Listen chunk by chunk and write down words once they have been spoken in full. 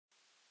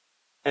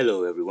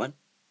Hello everyone.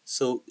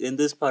 So in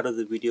this part of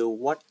the video,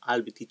 what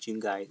I'll be teaching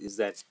guys is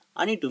that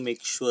I need to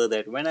make sure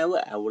that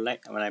whenever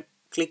when I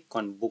click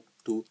on book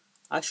 2,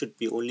 I should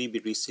be only be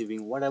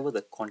receiving whatever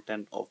the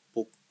content of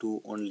book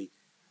 2 only.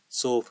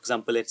 So for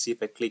example, let's see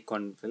if I click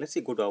on, let's say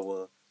go to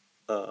our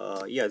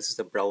this is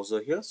the browser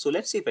here. So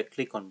let's see if I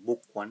click on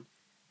book 1,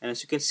 and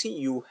as you can see,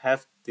 you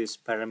have this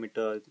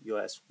parameter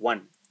as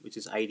 1, which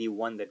is ID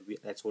 1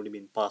 that's already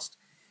been passed.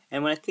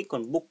 And when I click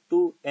on book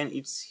 2, and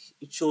it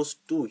shows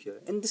 2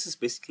 here, and this is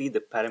basically the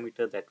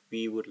parameter that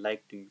we would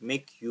like to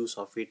make use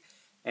of it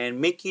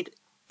and make it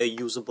a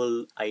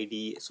usable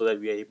ID so that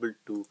we are able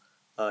to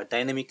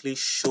dynamically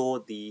show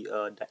the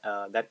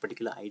that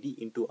particular ID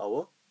into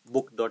our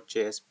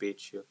book.js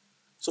page here.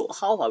 So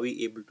how are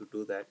we able to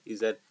do that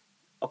is that,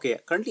 okay,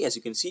 currently as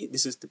you can see,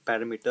 this is the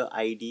parameter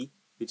ID,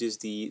 which is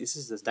this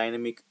is the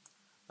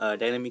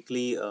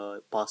dynamically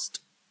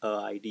passed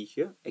ID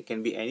here. It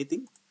can be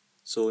anything.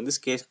 So in this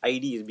case,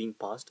 ID is being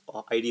passed,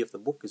 or ID of the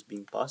book is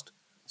being passed.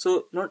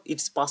 So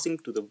it's passing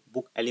to the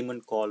book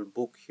element called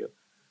book here.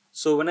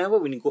 So whenever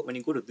when you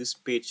go to this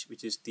page,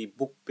 which is the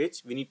book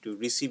page, we need to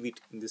receive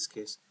it in this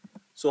case.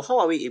 So how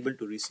are we able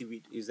to receive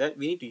it is that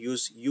we need to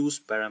use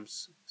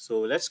useParams. So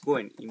let's go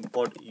and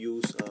import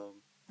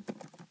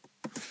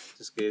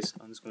this case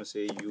I'm just going to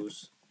say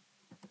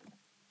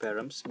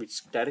useParams,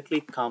 which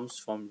directly comes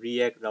from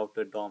React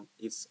Router DOM.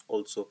 It's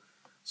also.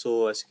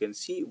 So as you can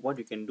see, what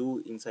you can do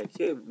inside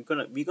here, we're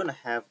gonna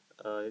have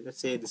let's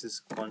say this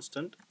is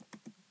constant,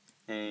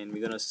 and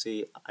we're gonna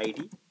say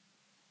ID.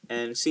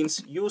 And since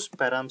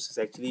useParams is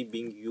actually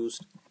being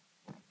used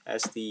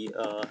as the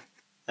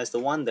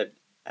one that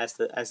as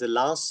the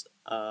last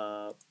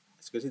as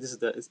you can see, this is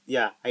the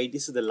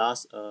this is the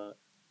last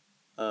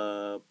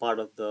part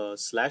of the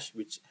slash,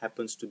 which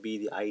happens to be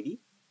the ID,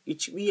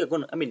 which we are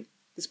gonna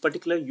this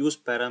particular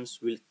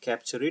useParams will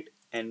capture it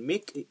and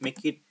make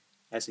it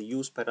as a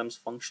useParams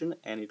function,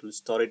 and it will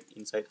store it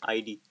inside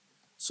ID.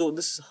 So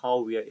this is how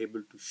we are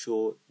able to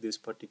show this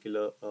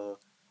particular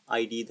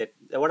ID, that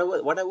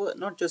whatever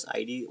not just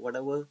ID,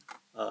 whatever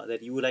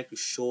that you would like to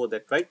show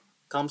that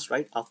comes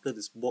right after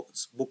this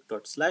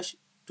book.slash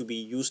to be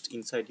used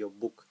inside your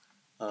book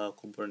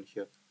component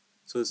here.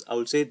 So I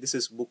will say this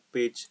is book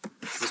page.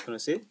 I'm just gonna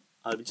say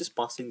I'll be just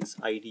passing this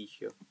ID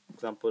here,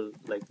 example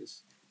like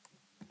this,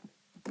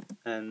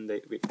 and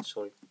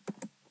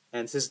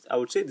and this is, I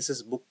would say this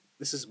is book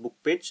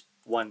page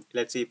 1.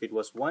 Let's say if it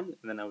was 1,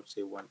 and then I would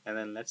say 1, and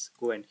then let's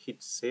go and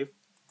hit save,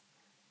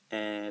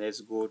 and let's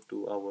go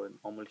to our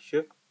normal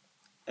here,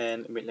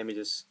 and let me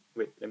just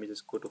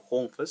go to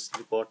home first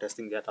before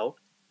testing that out.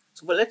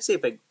 So but let's say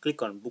if I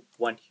click on book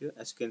 1 here,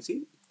 as you can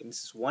see,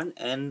 this is 1,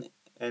 and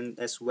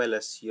as well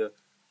as here,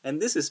 and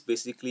this is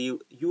basically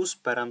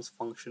useParams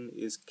function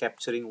is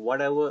capturing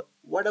whatever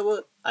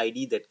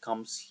ID that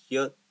comes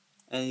here,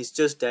 and it's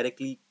just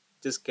directly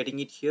just getting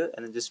it here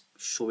and then just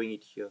showing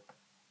it here.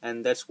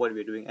 And that's what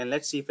we're doing. And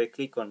let's see if I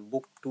click on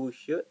book 2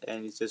 here,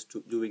 and it's just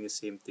doing the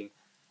same thing.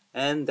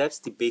 And that's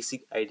the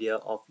basic idea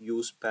of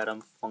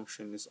useParam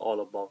function is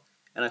all about.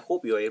 And I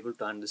hope you are able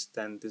to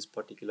understand this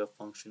particular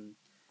function,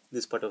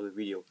 this part of the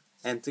video.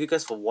 And thank you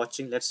guys for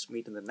watching. Let's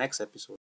meet in the next episode.